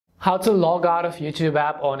How to log out of YouTube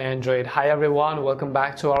app on Android. Hi everyone, welcome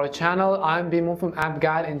back to our channel. I'm Bimo from App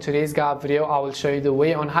Guide. In today's guide video, I will show you the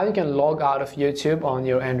way on how you can log out of YouTube on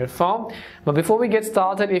your Android phone. But before we get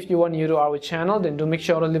started, if you are new to our channel, then do make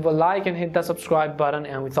sure to leave a like and hit that subscribe button.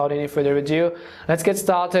 And without any further ado, let's get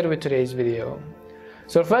started with today's video.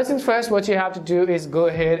 So first things first, what you have to do is go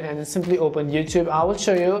ahead and simply open YouTube. I will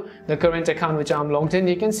show you the current account which I'm logged in.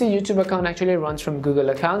 You can see YouTube account actually runs from Google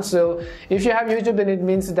account. So if you have YouTube, then it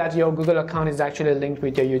means that your Google account is actually linked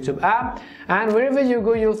with your YouTube app. And wherever you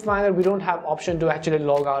go, you'll find that we don't have option to actually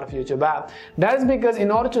log out of YouTube app. That is because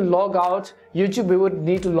in order to log out YouTube, we would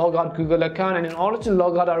need to log out Google account, and in order to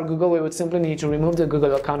log out our Google, we would simply need to remove the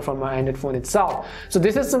Google account from our Android phone itself. So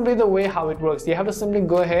this is simply the way how it works. You have to simply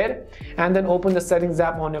go ahead and then open the settings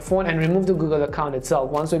app on your phone and remove the Google account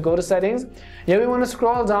itself. Once we go to settings, here we want to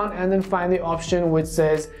scroll down and then find the option which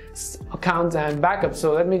says accounts and backup.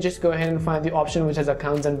 So let me just go ahead and find the option which has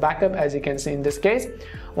accounts and backup. As you can see in this case,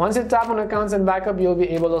 once you tap on accounts and backup, you'll be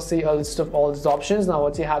able to see a list of all these options. Now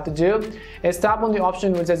what you have to do is tap on the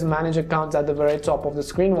option which says manage accounts at the very top of the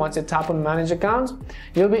screen. Once you tap on manage accounts,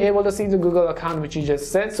 you'll be able to see the Google account which you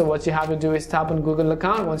just set. So what you have to do is tap on Google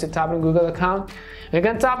account. Once you tap on Google account, you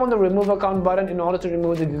can tap on the remove account button in order to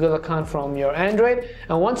remove the Google account from your Android.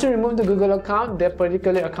 And once you remove the Google account, that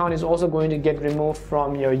particular account is also going to get removed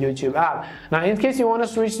from your YouTube app. Now in case you want to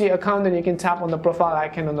switch the account, then you can tap on the profile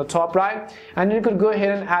icon on the top right, and you could go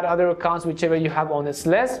ahead and add other accounts whichever you have on this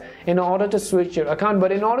list in order to switch your account.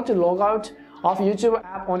 But in order to log out of YouTube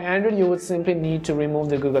app on Android, you would simply need to remove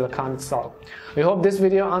the Google account itself. We hope this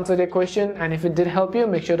video answered your question, and if it did help you,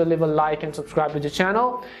 make sure to leave a like and subscribe to the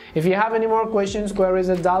channel. If you have any more questions, queries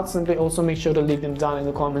or doubts, simply also make sure to leave them down in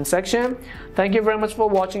the comment section. Thank you very much for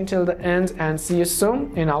watching till the end, and see you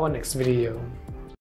soon in our next video.